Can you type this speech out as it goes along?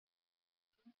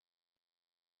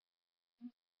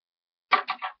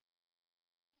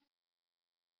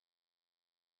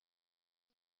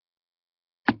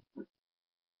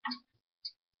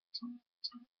This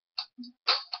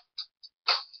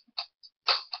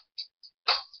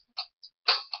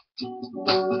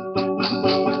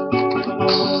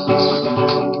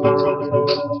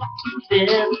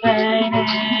pain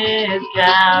is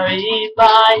carried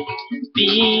by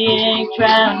being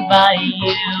drowned by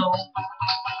you.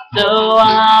 So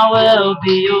I will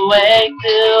be awake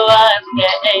to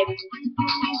escape.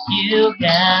 You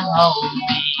can hold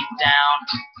me down.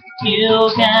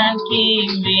 You can keep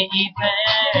me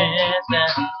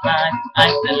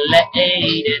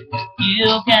isolated.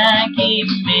 You can keep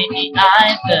me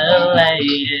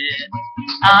isolated.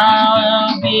 I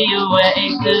will be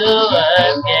awake to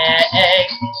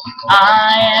escape. I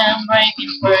am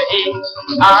breaking free.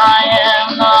 I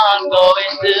am not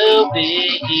going to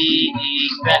be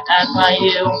trapped by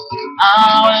you.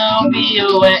 I will be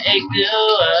awake to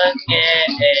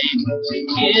escape.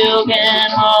 You can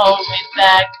hold me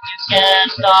back. You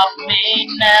can't stop me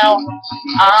now.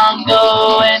 I'm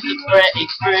going to break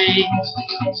free.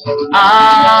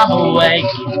 I'm awake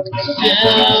to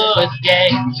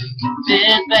escape.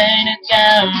 This pain is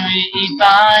carried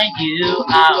by you.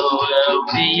 I will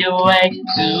be awake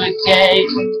to escape.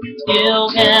 You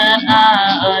can't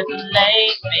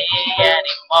isolate me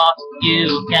anymore.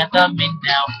 You can't stop me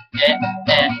now. Yeah.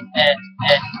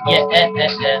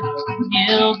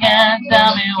 You can't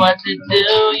tell me what to do.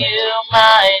 You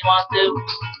might want to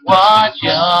watch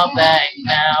your back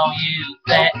now. You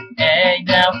say, hey,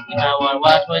 now you might want to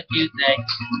watch what you say.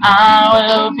 I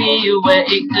will be awake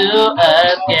to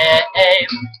escape.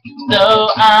 So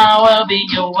I will be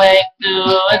awake to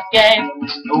escape.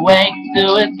 Awake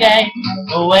to escape.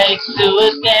 Awake to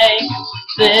escape.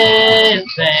 This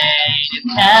pain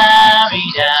is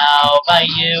carried out by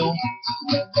you,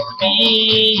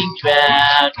 being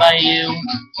trapped by you.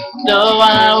 So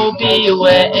I will be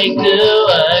awake to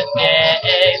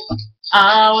escape.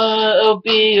 I will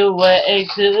be awake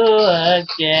to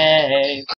escape.